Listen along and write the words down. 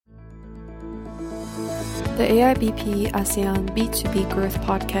The AIBP ASEAN B2B Growth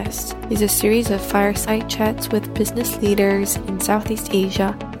Podcast is a series of fireside chats with business leaders in Southeast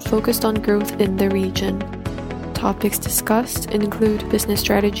Asia focused on growth in the region. Topics discussed include business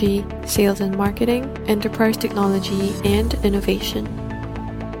strategy, sales and marketing, enterprise technology, and innovation.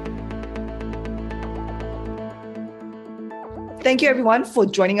 Thank you everyone for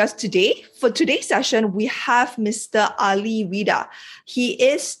joining us today. For today's session, we have Mr. Ali Ridha. He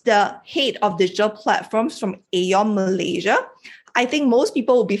is the head of digital platforms from AEON Malaysia. I think most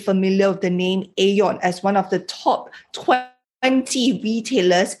people will be familiar with the name AEON as one of the top 20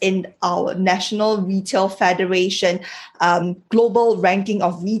 retailers in our National Retail Federation global ranking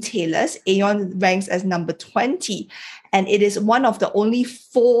of retailers. AEON ranks as number 20. And it is one of the only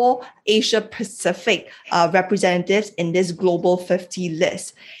 4 Asia Pacific representatives in this global 50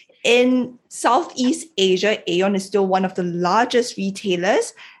 list. In Southeast Asia, AEON is still one of the largest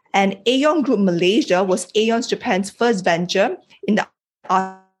retailers, and AEON Group Malaysia was AEON's Japan's first venture in the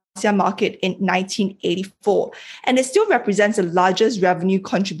ASEAN market in 1984, and it still represents the largest revenue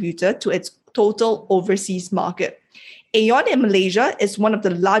contributor to its total overseas market. AEON in Malaysia is one of the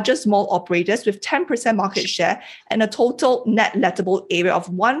largest mall operators with 10% market share and a total net lettable area of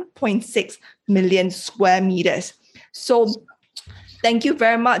 1.6 million square meters. So thank you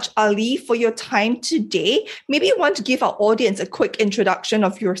very much, Ali, for your time today. Maybe you want to give our audience a quick introduction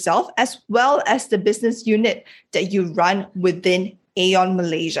of yourself as well as the business unit that you run within AEON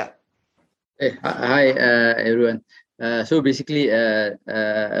Malaysia. Hey, hi, everyone. So basically, a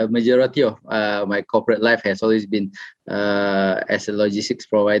majority of my corporate life has always been as a logistics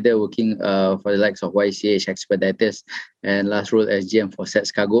provider, working for the likes of YCH, Expeditors, and last role as GM for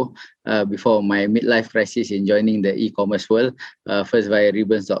Sets Cargo. Before my midlife crisis in joining the e-commerce world, first via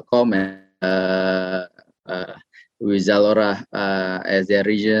ribbons.com and with Zalora as their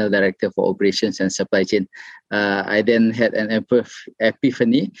regional director for operations and supply chain. I then had an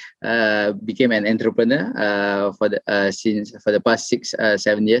epiphany, became an entrepreneur for the past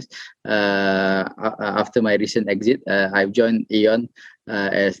 6-7 years. After my recent exit, I've joined AEON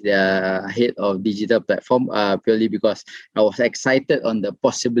as the head of digital platform purely because I was excited on the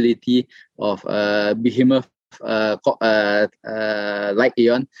possibility of behemoth like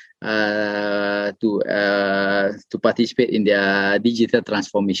AEON to participate in their digital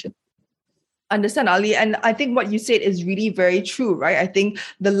transformation. Understand, Ali. And I think what you said is really very true, right? I think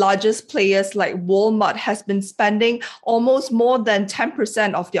the largest players like Walmart has been spending almost more than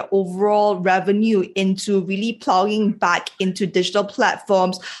 10% of their overall revenue into really plowing back into digital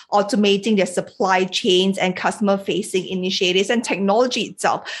platforms, automating their supply chains and customer-facing initiatives and technology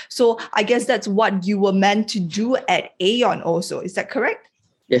itself. So I guess that's what you were meant to do at AEON also. Is that correct?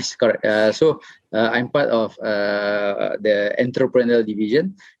 Yes, correct. So I'm part of the entrepreneurial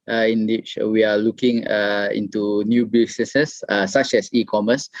division in which we are looking into new businesses such as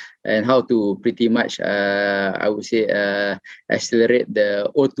e-commerce and how to pretty much, I would say, accelerate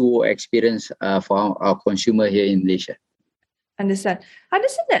the O2O experience for our consumer here in Malaysia. Understand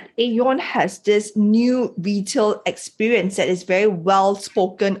that AEON has this new retail experience that is very well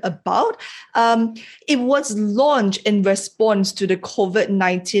spoken about. It was launched in response to the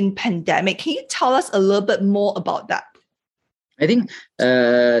COVID-19 pandemic. Can you tell us a little bit more about that? I think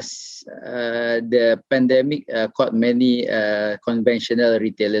the pandemic caught many conventional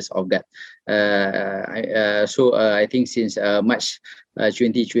retailers off guard. So I think since March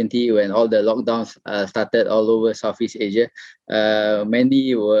 2020, when all the lockdowns started all over Southeast Asia,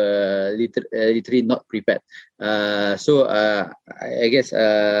 many were literally not prepared. So I guess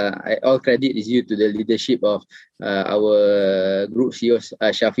all credit is due to the leadership of our group CEO,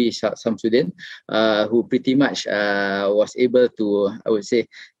 Shafi Samsudin, who pretty much was able to, I would say,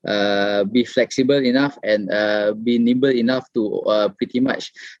 be flexible enough and be nimble enough to pretty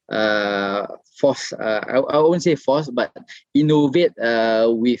much force, I won't say force, but innovate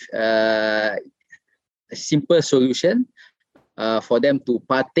with a simple solution for them to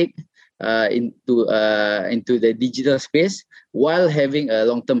partake into the digital space while having a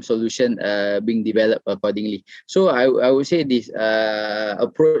long-term solution being developed accordingly. So I would say this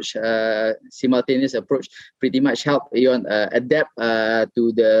approach, simultaneous approach, pretty much helped AEON adapt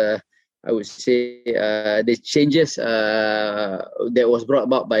to the, I would say, the changes that was brought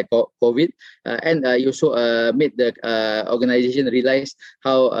about by COVID, and you also made the organization realize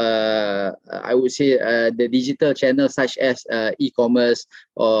how I would say the digital channels such as e-commerce,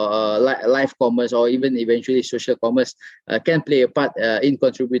 or live commerce, or even eventually social commerce can play a part in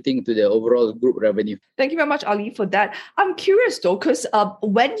contributing to the overall group revenue. Thank you very much, Ali, for that. I'm curious though, because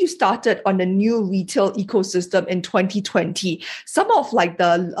when you started on the new retail ecosystem in 2020, some of like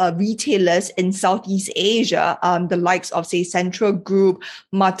the retailers in Southeast Asia, the likes of say Central Group,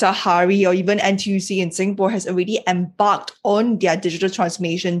 Matahari, or even NTUC in Singapore has already embarked on their digital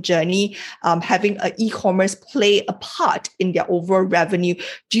transformation journey, having an e-commerce play a part in their overall revenue.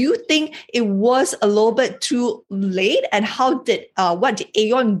 Do you think it was a little bit too late? And what did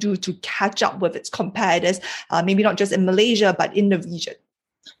AEON do to catch up with its competitors, maybe not just in Malaysia, but in the region?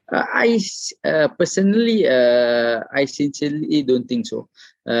 I personally, I sincerely don't think so.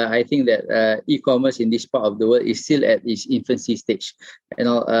 I think that e-commerce in this part of the world is still at its infancy stage. We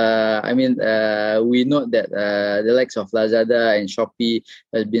know that the likes of Lazada and Shopee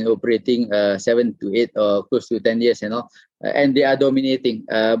has been operating 7 to 8 or close to 10 years and they are dominating.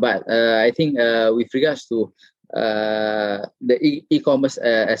 But I think with regards to the e-commerce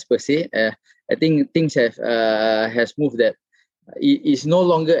as per se, I think things has moved that it is no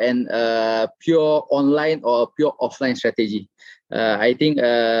longer an pure online or pure offline strategy. I think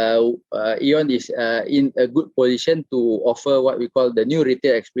AEON is in a good position to offer what we call the new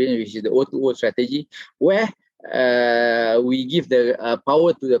retail experience, which is the O2O strategy, where we give the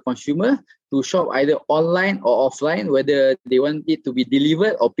power to the consumer to shop either online or offline, whether they want it to be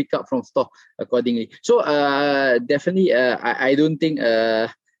delivered or pick up from store accordingly. So definitely, I don't think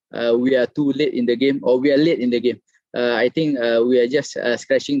we are too late in the game, or we are late in the game. I think we are just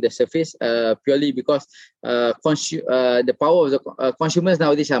scratching the surface purely because the power of the consumers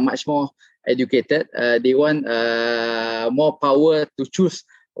nowadays are much more educated. They want more power to choose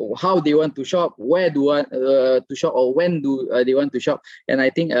how they want to shop, where do want to shop, or when do they want to shop. And I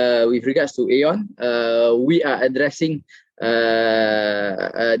think with regards to AEON, we are addressing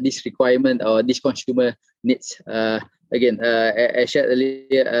this requirement or this consumer needs. Again, I shared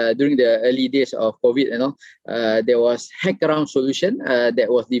earlier, during the early days of COVID there was hack-around solution that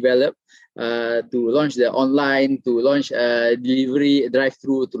was developed to launch the online, to launch delivery,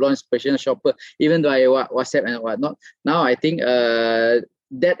 drive-through, to launch personal shopper, even via WhatsApp and whatnot. Now, I think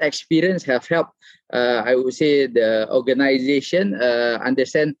that experience have helped, I would say, the organization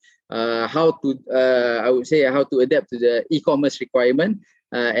understand how to adapt to the e-commerce requirement.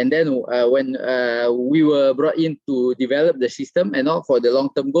 And then when we were brought in to develop the system for the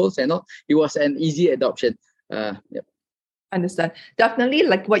long-term goals it was an easy adoption. Yep. Understand. Definitely,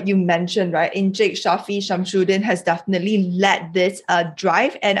 like what you mentioned, right? Encik Shafi Shamsuddin has definitely led this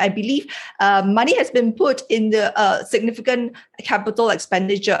drive. And I believe money has been put in the significant capital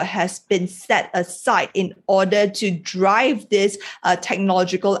expenditure has been set aside in order to drive this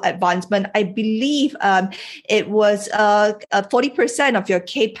technological advancement. I believe it was 40% of your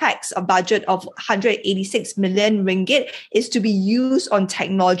CAPEX, a budget of 186 million ringgit, is to be used on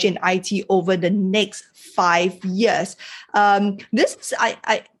technology and IT over the next 5 years. This is,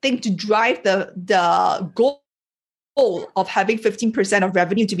 I think, to drive the goal of having 15% of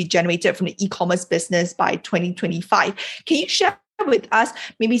revenue to be generated from the e-commerce business by 2025. Can you share with us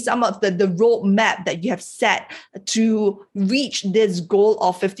maybe some of the roadmap that you have set to reach this goal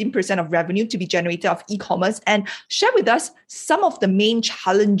of 15% of revenue to be generated of e-commerce, and share with us some of the main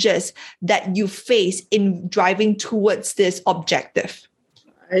challenges that you face in driving towards this objective?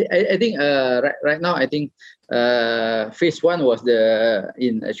 I think right now, I think phase one was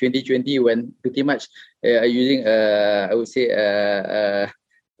in 2020 when pretty much using I would say a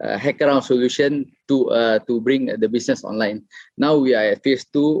hack-around solution to bring the business online. Now we are at phase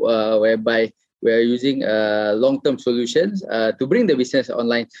two, whereby we are using long-term solutions to bring the business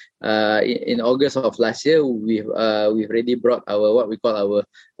online. In August of last year, we've already brought our what we call our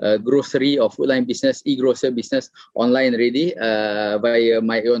grocery or food line business, e-grocer business online ready via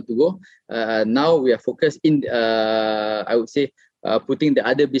My AEON To Go. Now we are focused in, I would say, putting the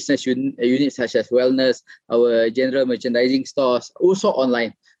other business units such as wellness, our general merchandising stores, also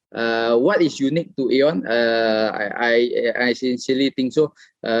online. What is unique to AEON, I sincerely think so,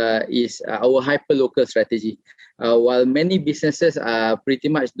 is our hyper-local strategy. While many businesses are pretty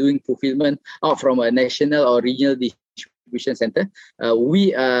much doing fulfillment out from a national or regional distribution center,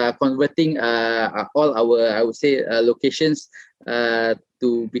 we are converting all our, I would say, locations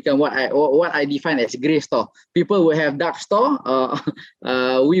to become what I define as grey store. People will have dark store,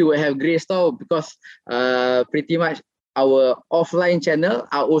 we will have grey store, because pretty much our offline channel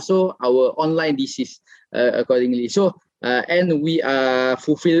are also our online DCs accordingly. So and we are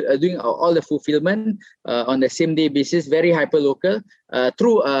doing all the fulfillment on the same day basis, very hyper local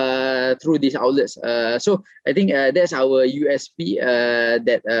through these outlets. So I think that's our USP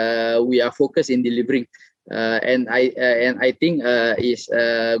that we are focused in delivering. And I think is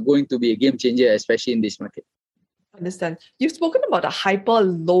going to be a game changer, especially in this market. Understand. You've spoken about a hyper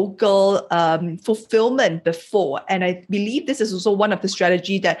local fulfillment before, and I believe this is also one of the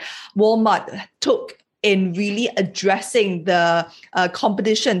strategy that Walmart took in really addressing the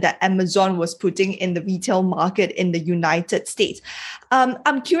competition that Amazon was putting in the retail market in the United States.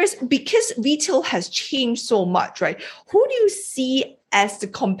 I'm curious, because retail has changed so much, right? Who do you see as the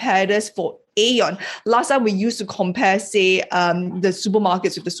competitors for AEON? Last time we used to compare, say, the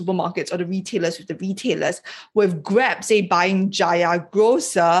supermarkets with the supermarkets or the retailers with the retailers, with Grab, say, buying Jaya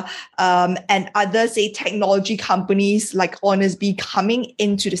Grocer, and other, say, technology companies like Honestbee coming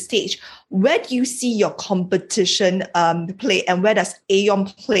into the stage. Where do you see your competition play, and where does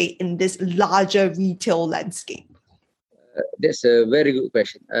AEON play in this larger retail landscape? That's a very good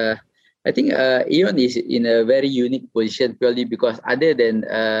question. I think AEON is in a very unique position purely because other than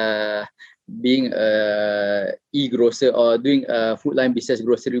being e-grocer or doing food line business,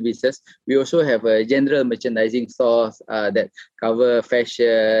 grocery business, we also have a general merchandising stores that cover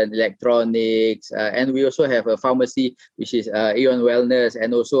fashion, electronics, and we also have a pharmacy, which is AEON Wellness,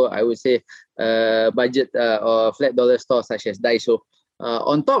 and also I would say budget or flat dollar stores such as Daiso.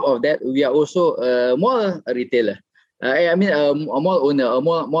 On top of that, we are also a mall retailer. I mean, a mall owner, a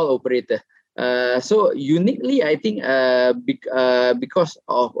mall operator. So uniquely, I think because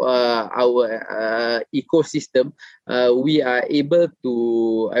of our ecosystem, we are able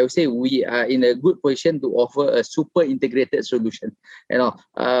to, I would say, we are in a good position to offer a super integrated solution. You know,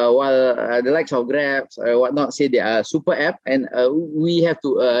 while the likes of Grab, whatnot, say they are super app, and we have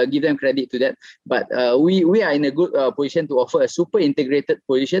to give them credit to that. But we are in a good position to offer a super integrated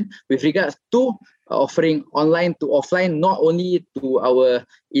position with regards to offering online to offline, not only to our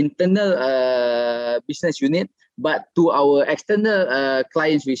internal business unit, but to our external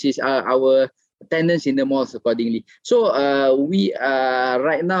clients, which is our tenants in the malls accordingly. So we are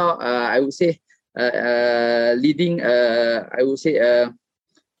right now, I would say, leading, I would say,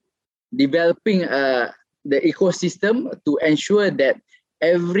 developing the ecosystem to ensure that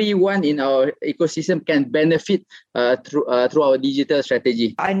everyone in our ecosystem can benefit through our digital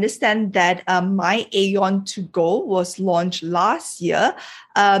strategy. I understand that My AEON To Go was launched last year.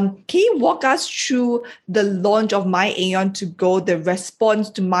 Can you walk us through the launch of My AEON To Go, the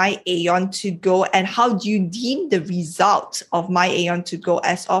response to My AEON To Go, and how do you deem the results of My AEON To Go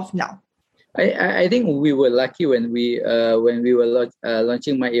as of now? I think we were lucky when we were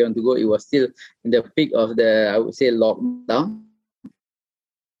launching My AEON To Go. It was still in the peak of the, I would say, lockdown.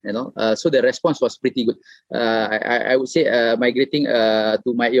 You know, so the response was pretty good. I would say migrating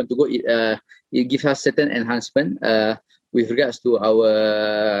to My AEON To Go, it gives us certain enhancement with regards to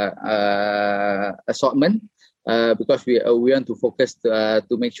our assortment, because we want to focus to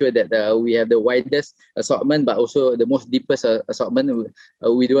make sure that we have the widest assortment, but also the most deepest assortment.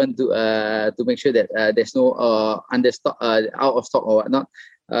 We don't want to make sure that there's no understock, out of stock or whatnot.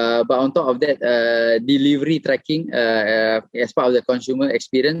 But on top of that, delivery tracking as part of the consumer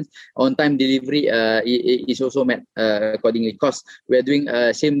experience, on-time delivery is also met accordingly, because we are doing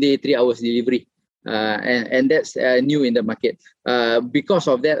same day 3 hours delivery, and that's new in the market. Because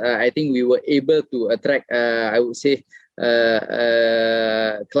of that, I think we were able to attract, I would say,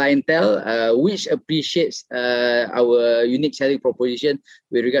 clientele which appreciates our unique selling proposition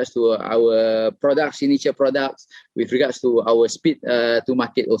with regards to our products, signature products, with regards to our speed to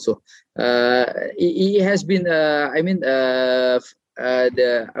market also. It has been, I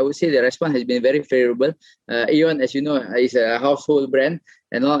would say the response has been very favorable. AEON, as you know, is a household brand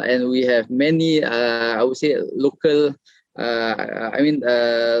and all, and we have many, I would say, local,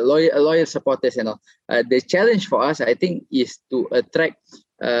 loyal supporters and all. The challenge for us, I think, is to attract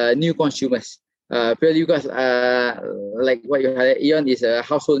new consumers. Purely because, like what you had, AEON is a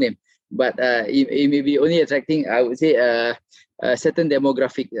household name, but it may be only attracting, I would say, a certain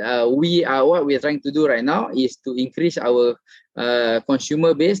demographic. What we're trying to do right now is to increase our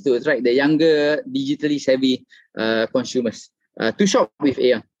consumer base to attract the younger, digitally savvy consumers to shop with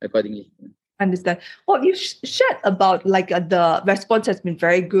AEON accordingly. Understand. Well, you shared about the response has been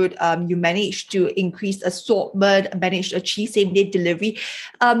very good. You managed to increase assortment, managed to achieve same-day delivery.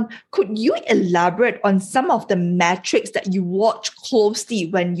 Could you elaborate on some of the metrics that you watch closely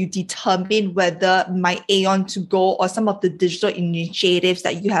when you determine whether My AEON To Go or some of the digital initiatives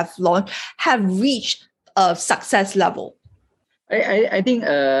that you have launched have reached a success level? I think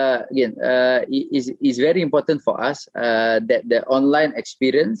again it is very important for us that the online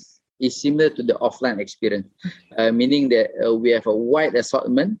experience is similar to the offline experience, meaning that we have a wide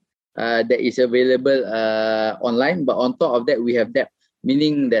assortment that is available online, but on top of that we have depth,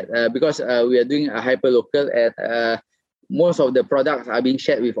 meaning that because we are doing a hyper local and most of the products are being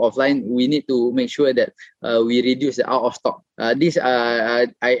shared with offline, we need to make sure that we reduce the out of stock. This I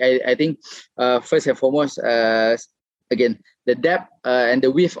think first and foremost, again, the depth and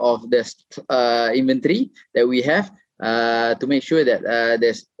the width of the inventory that we have to make sure that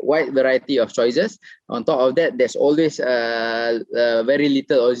there's wide variety of choices. On top of that, there's always very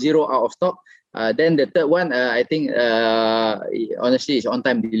little or zero out of stock. Then the third one, I think, honestly, is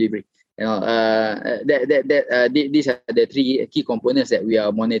on-time delivery. You know, these are the three key components that we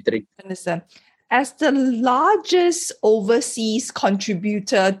are monitoring. Understand. As the largest overseas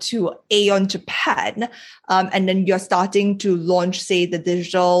contributor to AEON Japan, and then you're starting to launch, say, the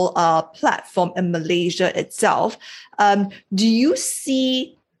digital platform in Malaysia itself, do you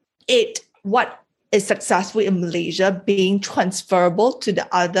see what is successful in Malaysia being transferable to the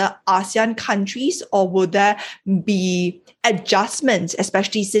other ASEAN countries, or will there be adjustments,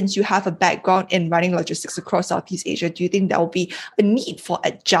 especially since you have a background in running logistics across Southeast Asia? Do you think there will be a need for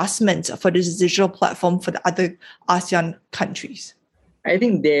adjustments for this digital platform for the other ASEAN countries? I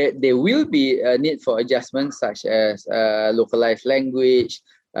think there will be a need for adjustments such as localized language,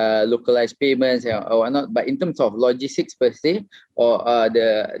 localized payments and whatnot. But in terms of logistics per se, or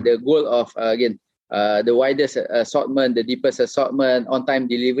the goal of again, the widest assortment, the deepest assortment, on-time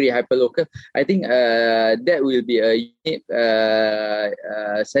delivery, hyperlocal, I think that will be a unique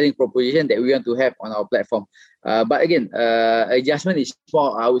selling proposition that we want to have on our platform. But again, adjustment is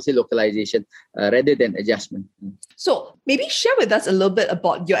more, I would say, localization rather than adjustment. So maybe share with us a little bit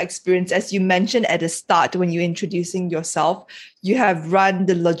about your experience. As you mentioned at the start when you're introducing yourself, you have run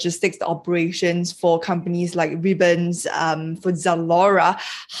the logistics, the operations for companies like Ribbons, for Zalora.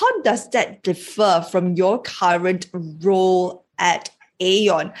 How does that differ from your current role at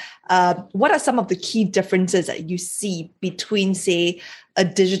AEON? What are some of the key differences that you see between, say, a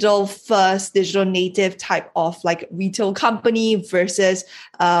digital first, digital native type of like retail company versus,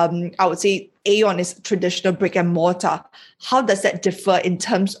 I would say, AEON is traditional brick and mortar? How does that differ in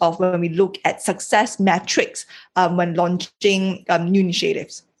terms of when we look at success metrics when launching new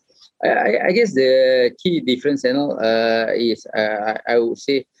initiatives? I guess the key difference, is I would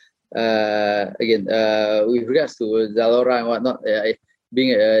say again with regards to Zalora and whatnot,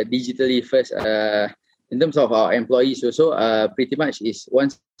 being digitally first. In terms of our employees also, pretty much is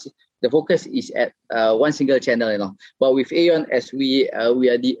the focus is at one single channel, But with AEON, as we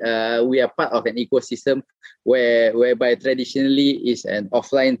are part of an ecosystem whereby traditionally is an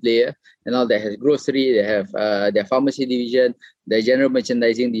offline player, that has grocery, they have their pharmacy division, the general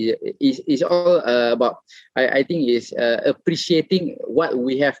merchandising is all about. I think is appreciating what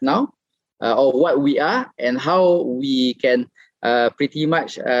we have now, or what we are, and how we can pretty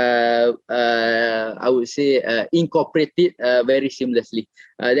much, I would say, incorporate it very seamlessly.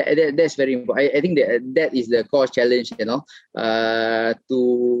 That's very important. I think that is the core challenge,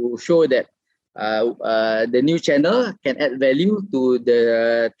 to show that the new channel can add value to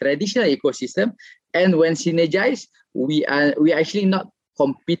the traditional ecosystem, and when synergized, we are actually not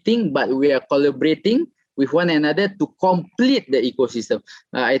competing, but we are collaborating with one another to complete the ecosystem.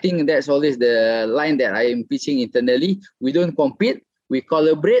 I think that's always the line that I am pitching internally. We don't compete, we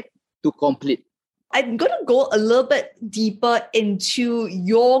collaborate to complete. I'm going to go a little bit deeper into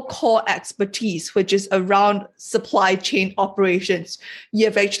your core expertise, which is around supply chain operations. You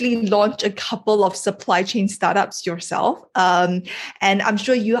have actually launched a couple of supply chain startups yourself. And I'm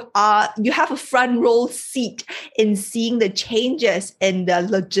sure you have a front row seat in seeing the changes in the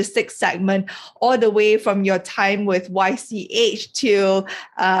logistics segment, all the way from your time with YCH to,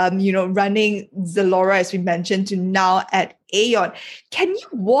 running Zalora, as we mentioned, to now at AEON. Can you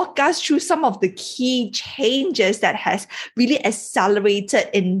walk us through some of the key changes that has really accelerated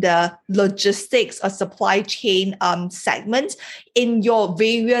in the logistics or supply chain segment in your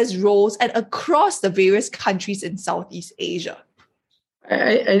various roles and across the various countries in Southeast Asia?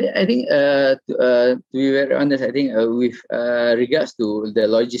 I think, to be very honest, I think with regards to the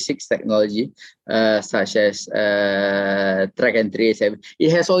logistics technology, such as track and trace,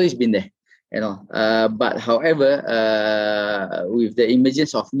 it has always been there. But however, with the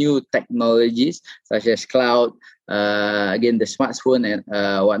emergence of new technologies such as cloud, again the smartphone and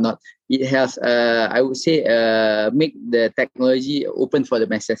whatnot, it has, I would say, make the technology open for the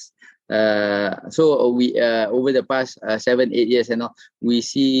masses. So we over the past 7-8 years, we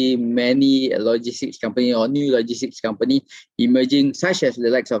see many logistics company or new logistics company emerging, such as the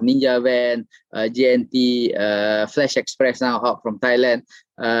likes of Ninja Van, JNT, Flash Express now out from Thailand,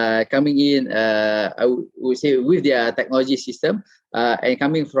 coming in. I would say with their technology system and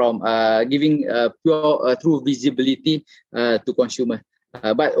coming from giving pure true visibility to consumer,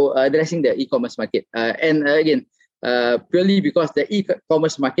 but addressing the e-commerce market. And again, purely because the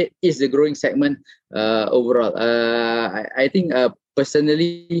e-commerce market is the growing segment overall. I think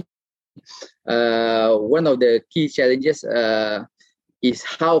personally, one of the key challenges is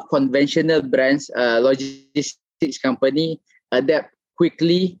how conventional brands, logistics company adapt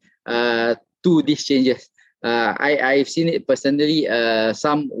quickly to these changes. I've seen it personally.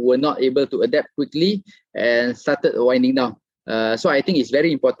 Some were not able to adapt quickly and started winding down. So I think it's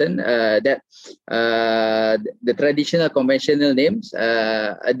very important that the traditional conventional names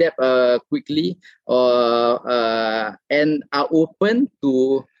adapt quickly and are open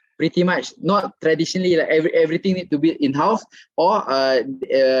to pretty much not traditionally like everything need to be in-house, or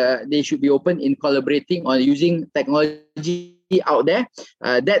they should be open in collaborating on using technology out there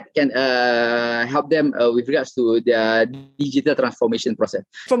that can help them with regards to their digital transformation process.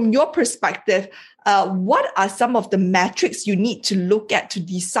 From your perspective, what are some of the metrics you need to look at to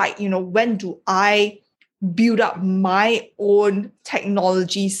decide, when do I build up my own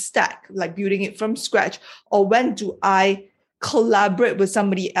technology stack, like building it from scratch, or when do I collaborate with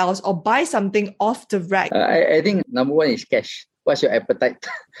somebody else or buy something off the rack? I think number one is cash. What's your appetite?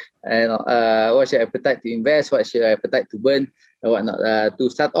 And what's your appetite to invest? What's your appetite to burn? And whatnot. To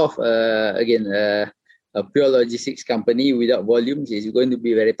start off, again, a pure logistics company without volumes is going to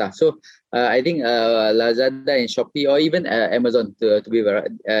be very tough. So I think Lazada and Shopee, or even Amazon, to be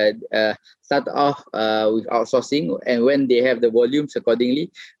start off with outsourcing, and when they have the volumes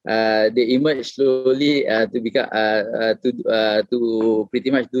accordingly, they emerge slowly to become to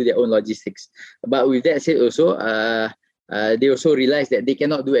pretty much do their own logistics. But with that said, also they also realize that they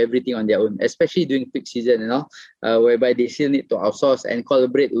cannot do everything on their own, especially during peak season and all, whereby they still need to outsource and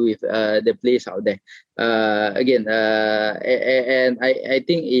collaborate with the players out there. And I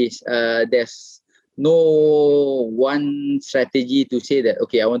think there's no one strategy to say that,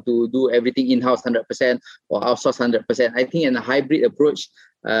 okay, I want to do everything in-house 100% or outsource 100%. I think a hybrid approach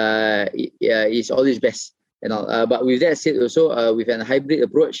is always best. But with that said, also with a hybrid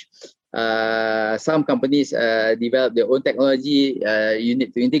approach, some companies develop their own technology. You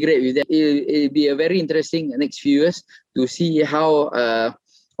need to integrate with them. It'll be a very interesting next few years to see how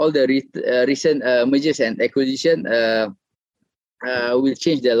all the recent mergers and acquisition will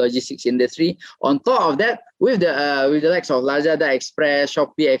change the logistics industry. On top of that, with the likes of Lazada Express,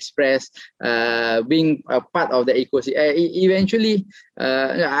 Shopee Express being a part of the ecosystem, eventually,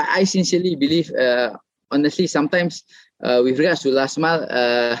 I sincerely believe, honestly, sometimes with regards to last mile,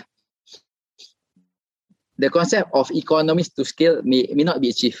 the concept of economies to scale may not be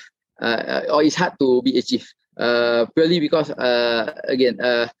achieved, or it's hard to be achieved, purely because,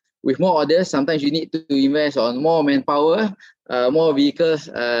 with more orders, sometimes you need to invest on more manpower, more vehicles,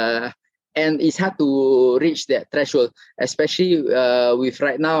 and it's hard to reach that threshold, especially with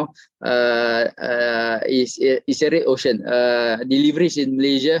right now, it's a red ocean. Deliveries in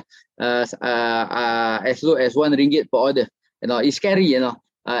Malaysia are as low as RM1 per order. It's scary,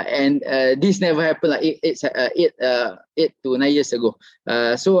 and this never happened like 8 to 9 years ago.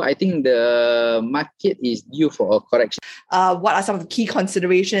 So I think the market is due for a correction. What are some of the key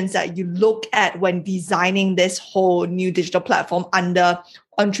considerations that you look at when designing this whole new digital platform under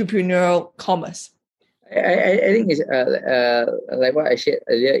entrepreneurial commerce? I think it's like what I shared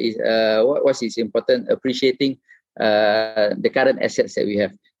earlier is what is important, appreciating the current assets that we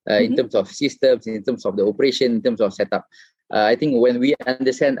have in terms of systems, in terms of the operation, in terms of setup. I think when we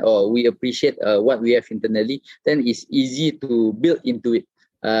understand or we appreciate what we have internally, then it's easy to build into it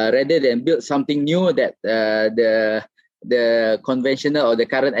rather than build something new that the conventional or the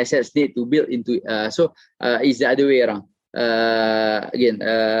current assets need to build into it. So it's the other way around.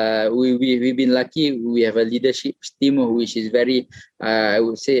 We've been lucky. We have a leadership team which is very, I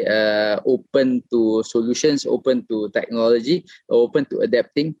would say, open to solutions, open to technology, open to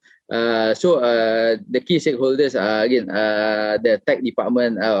adapting. So the key stakeholders are the tech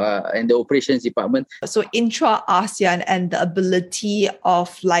department and the operations department. So intra-ASEAN and the ability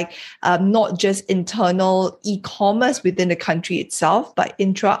of not just internal e-commerce within the country itself, but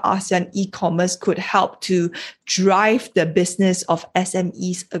intra-ASEAN e-commerce could help to drive the business of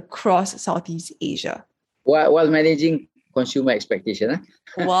SMEs across Southeast Asia. While managing consumer expectation.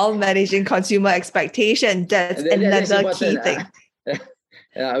 While managing consumer expectation, that's another key thing.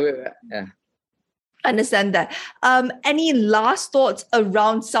 Yeah. Understand that. Any last thoughts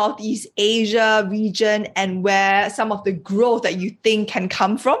around Southeast Asia region and where some of the growth that you think can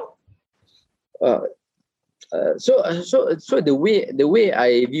come from? So the way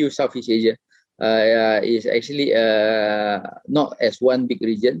I view Southeast Asia is actually not as one big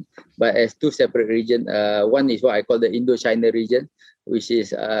region, but as two separate regions. One is what I call the Indo-China region, which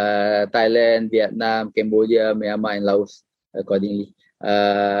is Thailand, Vietnam, Cambodia, Myanmar, and Laos, accordingly.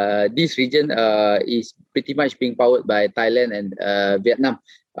 This region is pretty much being powered by Thailand and Vietnam,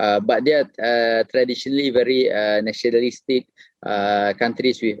 but they are traditionally very nationalistic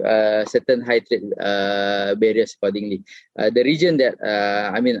countries with certain high trade barriers accordingly. The region that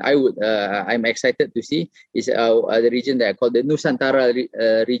I'm excited to see is the region that I call the Nusantara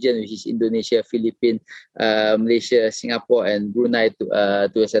region, which is Indonesia, Philippines, Malaysia, Singapore, and Brunei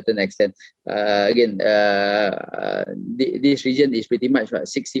to a certain extent. This region is pretty much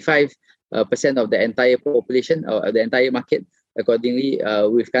 65% of the entire population or the entire market. Accordingly,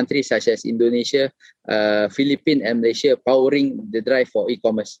 with countries such as Indonesia, Philippines, and Malaysia powering the drive for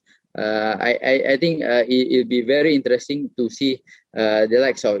e-commerce. I think it'll be very interesting to see the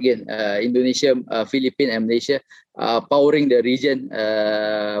likes of Indonesia, Philippines, and Malaysia powering the region,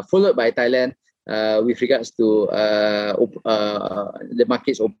 followed by Thailand with regards to the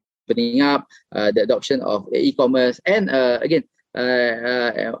markets opening up, the adoption of e-commerce, and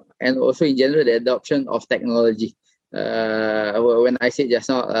and also in general the adoption of technology. When I said just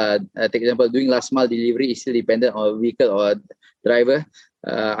now, take example, doing last mile delivery is still dependent on a vehicle or a driver.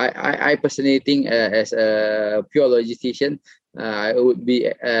 I personally think as a pure logistician, I would be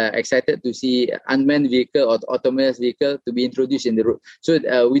excited to see unmanned vehicle or autonomous vehicle to be introduced in the road. So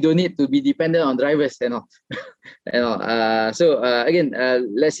we don't need to be dependent on drivers and all.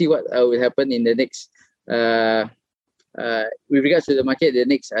 Let's see what will happen in the next with regards to the market, the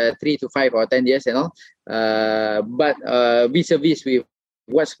next 3 to 5 or 10 years and all. But vis-a-vis with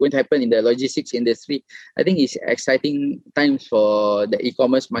what's going to happen in the logistics industry, I think it's exciting times for the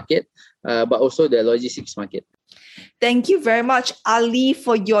e-commerce market, but also the logistics market. Thank you very much, Ali,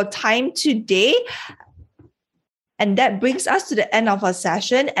 for your time today. And that brings us to the end of our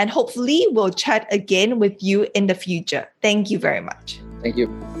session, and hopefully we'll chat again with you in the future. Thank you very much. Thank you.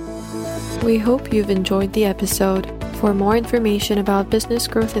 We hope you've enjoyed the episode. For more information about business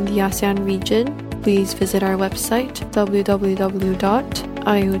growth in the ASEAN region, please visit our website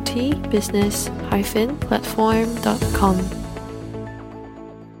www.iotbusiness-platform.com.